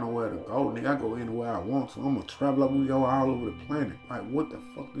 I ain't got nowhere to go. Nigga, I go anywhere I want to. I'm a traveler. We go all over the planet. Like, what the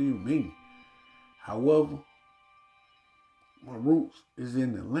fuck do you mean? However, my roots is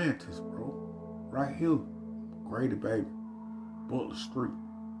in Atlantis, bro. Right here. Grady, baby. Butler Street.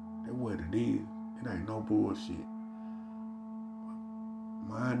 That's what it is. It ain't no bullshit.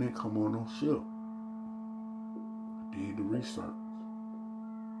 Mine didn't come on no ship. I did the research.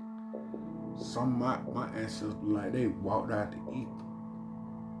 Some of my ancestors, like, they walked out the ether.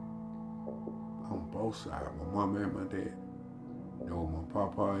 On both sides. My mama and my dad. That was my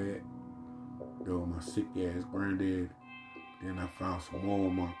papa at. That was my sick ass granddad. Then I found some more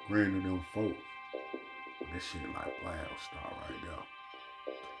of my granny them folks. That shit like Blast Star right there.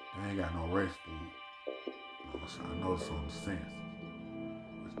 They ain't got no race food. You know what I'm saying? I know it's on the sense.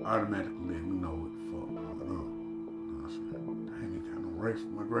 Which automatically let me know what the fuck going on. You know what I'm saying? They ain't got no race.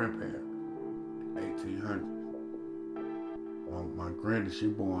 My grandparents, 1800s. My granny, she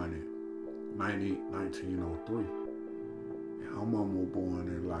born in 1903. And her mama was born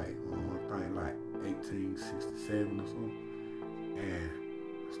in like, I think like 1867 or something. And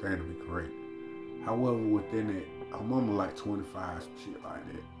I stand to be correct. However, within it, her mama like 25, some shit like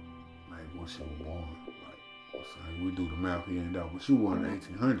that. Like when she was born. Like, I'm saying, we do the math here and there, but she was born in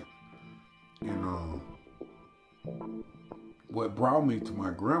 1800. And what brought me to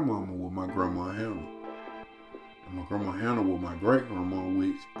my grandmama was my grandma Hannah. And my grandma Hannah was my great grandma,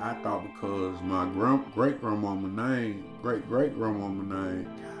 which I thought because my great grandmama name, great grandmama name,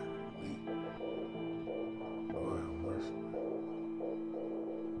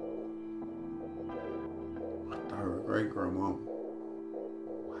 great grandmama.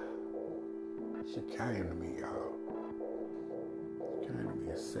 Wow. She came to me, y'all. She came to me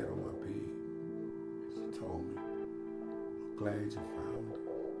and sat on my bed. She told me, I'm glad you found it.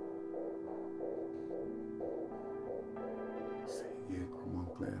 I said, yeah, Grandma, I'm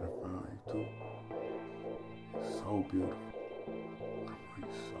glad I found you too. It's so beautiful. Grandma,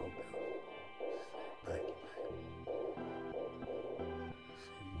 you're so beautiful. She said, thank you, baby.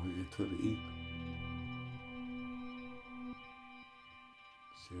 She went into the ether.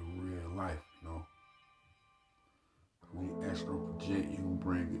 Real life, you know. When you astral project, you can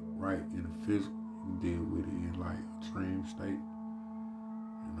bring it right in the physical. You can deal with it in like a dream state.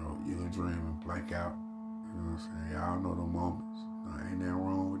 You know, you can dream and blank out. You know what I'm saying? Y'all know the moments. No, ain't nothing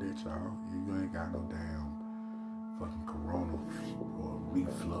wrong with that, y'all. You ain't got no damn fucking corona or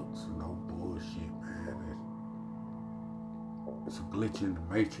reflux or no bullshit, man. It's a glitch in the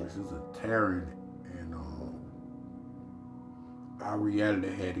matrix. It's a tear in it. And our reality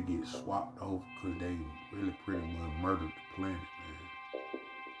had to get swapped over because they really pretty much murdered the planet, man.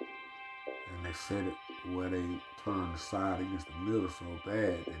 And they said it where they turned the side against the middle so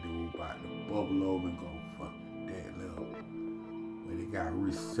bad that they were about to bubble over and go fucking dead level. But they got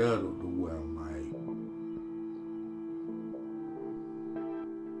resettled to where like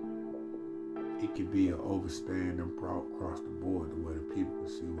it could be an overstanding brought across the board to where the people can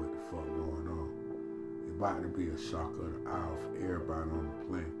see what the fuck going on. It's about to be a shock of the hour for everybody on the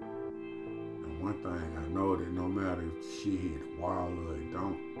planet. And one thing I know that no matter if shit hit the wall or it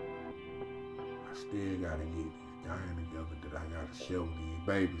don't, I still gotta get this gang together that I gotta share with these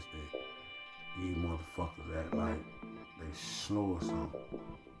babies that these motherfuckers act like they slow or something.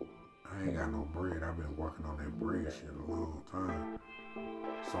 I ain't got no bread. I've been working on that bread shit a long time.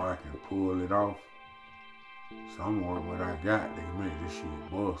 So I can pull it off. So I'm working what I got to make this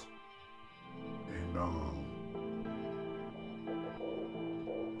shit bust. And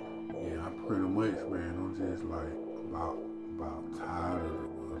yeah, I pretty much, man, I'm just like about tired of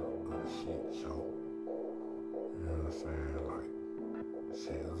the shit show. You know what I'm saying? Like,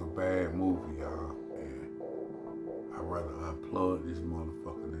 shit, it was a bad movie, y'all. And I'd rather unplug this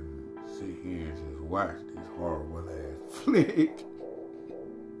motherfucker than sit here and just watch this horrible ass flick.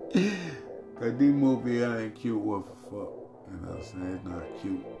 Cause this movie ain't cute what the fuck. You know what I'm saying? It's not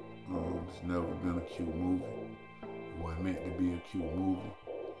cute. It's never been a cute movie. It wasn't meant to be a cute movie.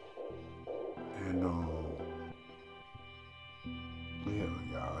 And yeah,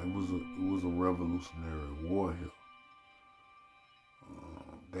 y'all, it was a revolutionary war here.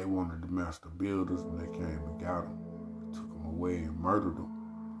 They wanted the master builders and they came and got them. They took them away and murdered them.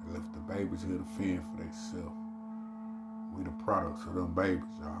 They left the babies here to fend for themselves. We the products of them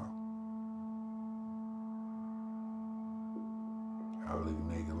babies, y'all. Y'all look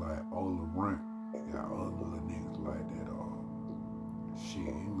niggas like Ola Rank. You got other little niggas like that. Shit,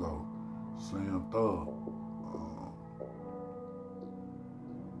 you can go Slim Thug.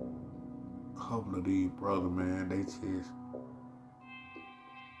 Couple of these brothers, man, they just,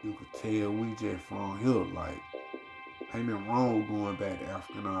 you could tell we just from here. Like, ain't nothing wrong with going back to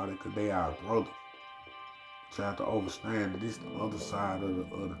Africa and all that, cause they our brothers. But you have to understand that this the other side of the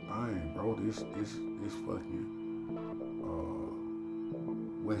thing, bro. This fucking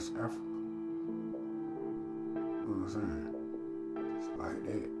West Africa. You know what I'm saying? It's like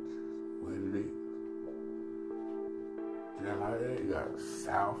that. It's what it is. Just like that, you got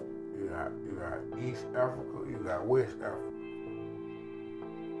South, you got East Africa, you got West Africa.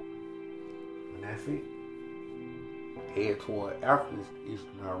 And that's it. Head toward Africa's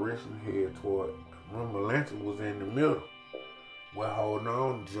eastern direction, head toward, remember Atlanta was in the middle. We're holding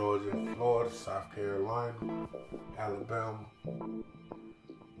on to Georgia, Florida, South Carolina, Alabama,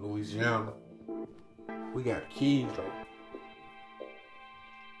 Louisiana. We got keys though.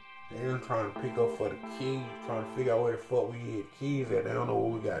 They're trying to pick up for the keys, trying to figure out where the fuck we get the keys at. They don't know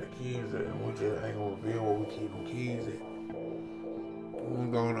where we got the keys at, and we just ain't gonna reveal where we keep them keys at. We're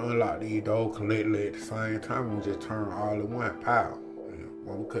gonna unlock these doors collectively at the same time. We just turn all in one power.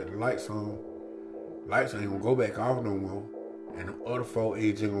 When we cut the lights on, lights ain't gonna go back off no more. And the other folk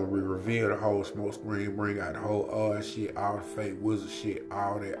is just gonna reveal the whole smoke screen, bring out the whole other shit, all the fake wizard shit,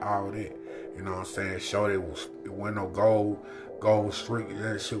 all that. You know what I'm saying? Show it wasn't no gold streak,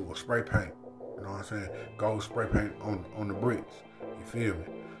 that shit was spray paint. You know what I'm saying? Gold spray paint on the bricks. You feel me?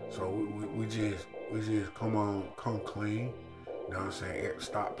 So we just come clean. You know what I'm saying?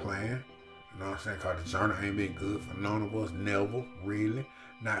 Stop playing. You know what I'm saying? Cause the journey ain't been good for none of us, never, really.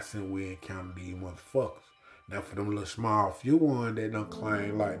 Not since we encountered these motherfuckers. Now for them little small few ones that don't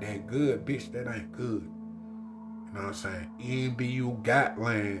claim like that good, bitch, that ain't good. You know what I'm saying? NBU got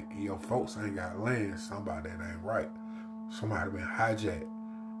land and your folks ain't got land, somebody that ain't right. Somebody been hijacked.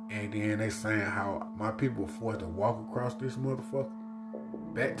 And then they saying how my people were forced to walk across this motherfucker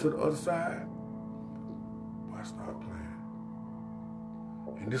back to the other side. Boy, stop playing.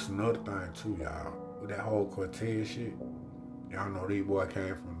 And this is another thing too, y'all. With that whole Cortez shit. Y'all know these boys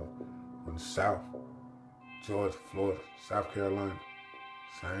came from the South. Georgia, Florida, South Carolina,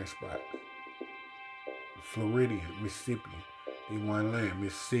 same spot. Floridian, Mississippi, they one land,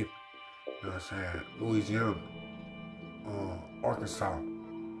 Mississippi, you know what I'm saying, Louisiana, Arkansas,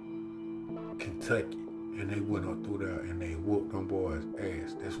 Kentucky, And they went up through there and they whooped them boys'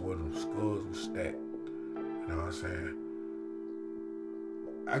 ass. That's where them skulls was stacked. You know what I'm saying?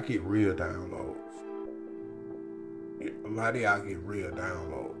 I get real downloads. A lot of y'all get real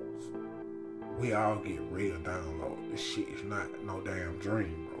downloads. We all get real downloads. This shit is not no damn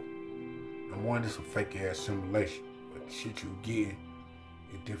dream, bro. Number one, it's a fake ass simulation. But the shit you get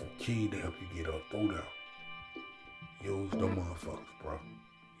is different key to help you get up through there. Use them motherfuckers, bro.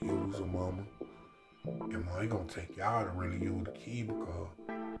 Use them, mama. And man, it gonna take y'all to really use the key because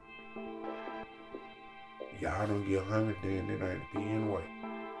y'all don't get 100, then it ain't be anyway. You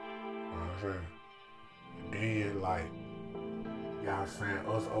know what I'm saying? And then, like, y'all saying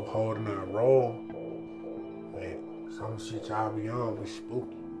us upholding our role, man, some shit y'all be on be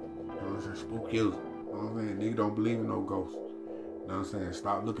spooky. You know what I'm saying? Spooky. You know what I'm saying? Nigga don't believe in no ghosts. You know what I'm saying?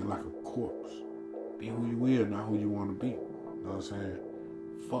 Stop looking like a corpse. Be who you is, not who you want to be. You know what I'm saying?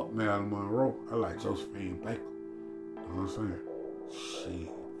 Fuck Marilyn Monroe. I like Josephine Baker. You know what I'm saying? Shit.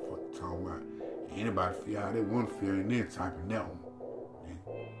 Fuck you talking about. Anybody feel how they want to feel and then typing that one.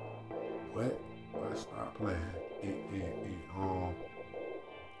 What? Well, stop playing. And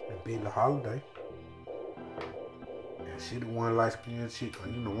Billie Holiday. And she the one light skinned chick.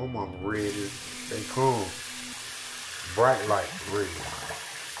 You know, my mama red as they come. Bright light red.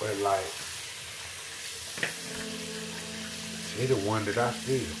 But like, she the one that I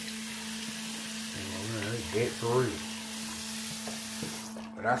feel. You know, man, that's for real.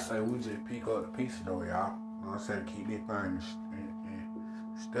 But I say we just pick up the pieces though, y'all. You know what I'm saying? Keep this thing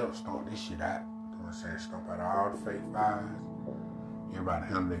and stealth stomp this shit out. You know what I'm saying? Stomp out all the fake files. Everybody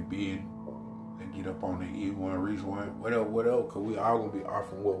handle their bid. They get up on the E1, reach one, whatever, cause we all gonna be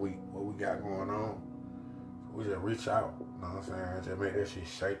offering what we got going on. So we just reach out. You know what I'm saying? Just make that shit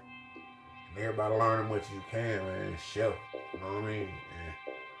shake. And everybody learn as much as you can, man. Chef. You know what I mean? And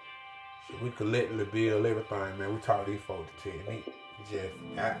shit, we collectively build everything, man. We taught these folks the technique. We just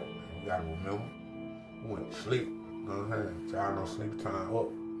forgot. We gotta remember. We went to sleep. You know what I'm saying? Y'all know sleep time up. You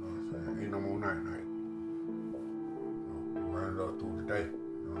know what I'm saying? Ain't no more night. You know, we run it up through the day. You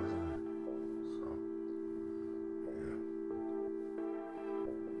know what I'm saying? So, yeah.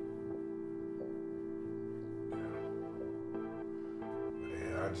 But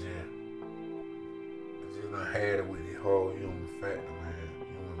yeah, I just done had it with the whole human factor, man.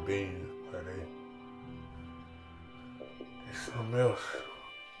 Human beings, but it's something else.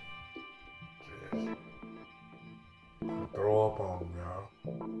 Just throw up on them, y'all.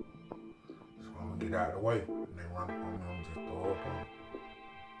 So I'm gonna get out of the way. And they run up on me, I'm just throw up on them.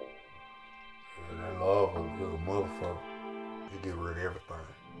 Yeah, that love is a motherfucker. He get rid of everything.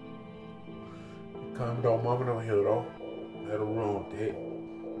 Come though, mama don't hear though. Let her ruin that.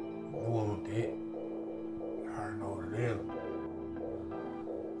 Ruin that. I already know what it is.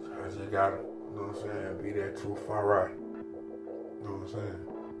 So I just gotta, you know what I'm saying, be that too far right. You know what I'm saying?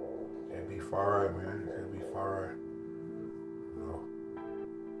 Just be far right, man. Just be far right. You know.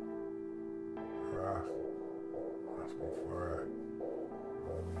 I speak far right. You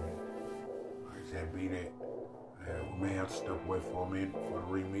know what I mean? I just be that. We may have to step away for a minute for the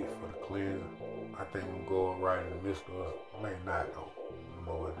remix, for the cleanser. I think we'll go right in the midst of us. May not though. You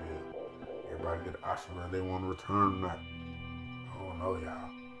know what it is. Everybody get the option whether they want to return or not. I don't know, y'all.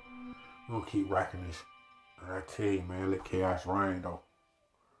 We're gonna keep rocking this. And I tell you, man, let chaos reign though.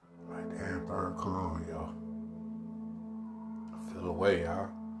 Like damn third clone, y'all. I feel away, y'all.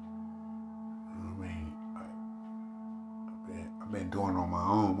 You know what I mean? I've been doing it on my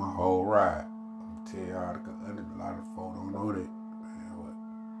own my whole ride. I'm gonna tell y'all, a lot of folks don't know that. Man, what?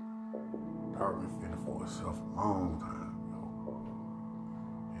 Dark been fending for itself a long time, yo.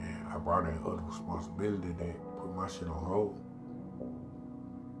 And I brought in other responsibility that put my shit on hold.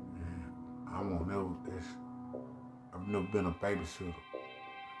 And I won't never this. I've never been a babysitter.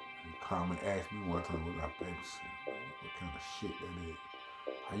 You come and ask me one time, what I babysit? What kind of shit that is?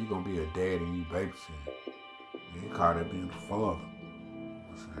 How you gonna be a dad and you babysitting? They call that being a father. You know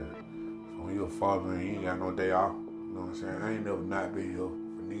what I'm saying? So when you're a father and you ain't got no day off, you know what I'm saying? I ain't never not been here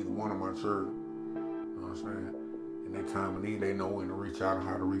for neither one of my children. You know what I'm saying? In that time of need, they know when to reach out and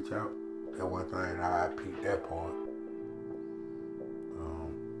how to reach out. That one thing that I peeped that part.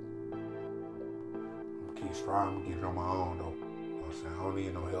 I'm gonna keep striving, I'm gonna get it on my own though. You know what I'm saying? I don't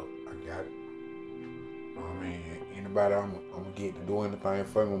need no help. I got it. You know what I mean? Anybody I'm gonna get to do anything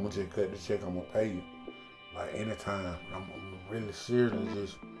for me, I'm gonna just cut the check, I'm gonna pay you. Like anytime. I'm really serious and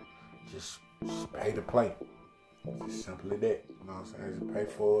just pay to play. Just simply that. You know what I'm saying? Just pay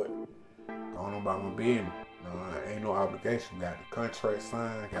for it. Going on about my business. You know, ain't no obligation. Got the contract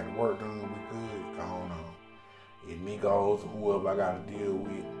signed, got the work done, we good, going on. It me goes, whoever I gotta deal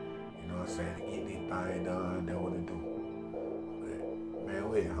with, you know what I'm saying, to get this thing done, that's what it do. But, man,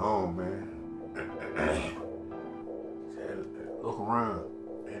 we at home, man. Look around.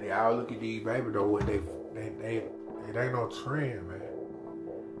 And y'all look at these baby though, what it ain't no trend, man.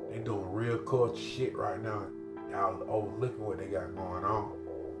 They doing real culture shit right now. Y'all overlooking what they got going on.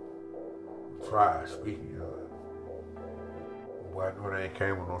 Try speaking of it. Boy, I know they ain't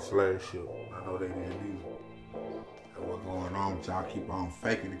came with no slave ship. I know they didn't either. And what's going on, but y'all keep on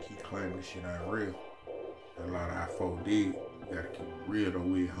faking and keep claiming this shit ain't real. A lot of our folk did. You gotta keep it real though,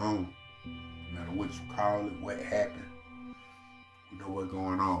 we at home. No matter what you call it, what happened. You know what's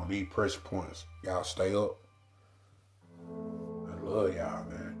going on. These pressure points. Y'all stay up. I love y'all,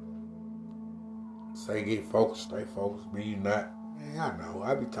 man. Say get focused, stay focused. Be you not. Man, I know.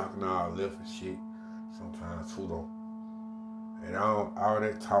 I be talking all left and shit sometimes too though. And all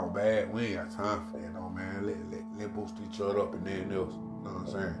that talk bad, we ain't got time for that though, man. Let boost each other up and then else. You know what I'm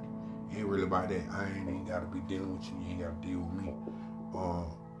saying? It ain't really about that. I ain't even gotta be dealing with you. You ain't gotta deal with me.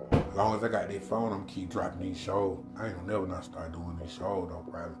 As long as I got that phone, I'm keep dropping these shows. I ain't gonna never not start doing these shows though,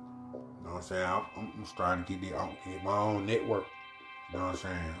 probably. You know what I'm saying? I'm starting to get my own network. You know what I'm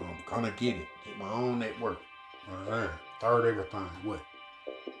saying? I'm gonna get my own network. You know what I'm saying? Third everything. What?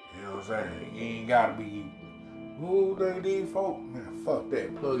 You know what I'm saying? You ain't gotta be, ooh, these folk. Man, fuck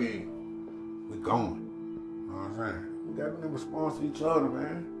that. Plug in. We going. You know what I'm saying? We gotta be response to each other,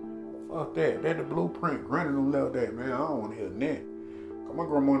 man. Fuck that. That the blueprint. Granny don't love that, man. I don't want to hear that. My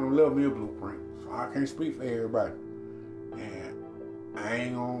grandma don't love me a blueprint, so I can't speak for everybody. And I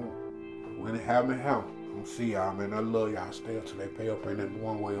ain't gonna, when it happen, it happen. I'm gonna see y'all, man. I love y'all. Stay up till they pay up in that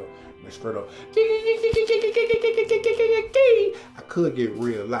one way up. And straight up. I could get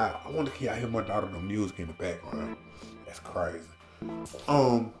real loud. I want to hear my daughter's music in the background. That's crazy.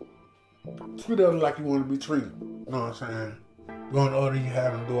 Treat others like you want to be treated. You know what I'm saying? Going to other you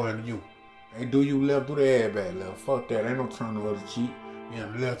have them doing to you. They do you left, do the ass back left. Fuck that. Ain't no turn the other cheek. You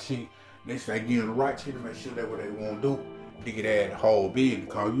on the left cheek. They say get on the right cheek to make sure that's what they want to do. They get that whole big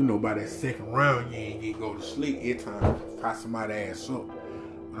because you know by that second round you ain't get go to sleep. It's time to tie somebody's ass up.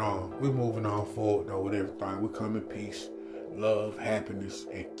 You know, we moving on forward though with everything. We come in peace, love, happiness,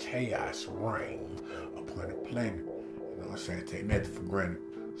 and chaos reign upon the planet. You know what I'm saying? Take nothing for granted.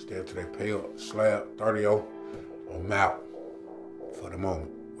 Stay up till they pay up. Slab 30-0. I'm out for the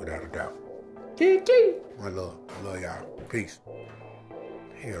moment, without a doubt. My love. I love y'all. Peace.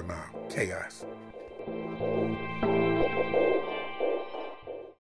 Hell nah. Chaos.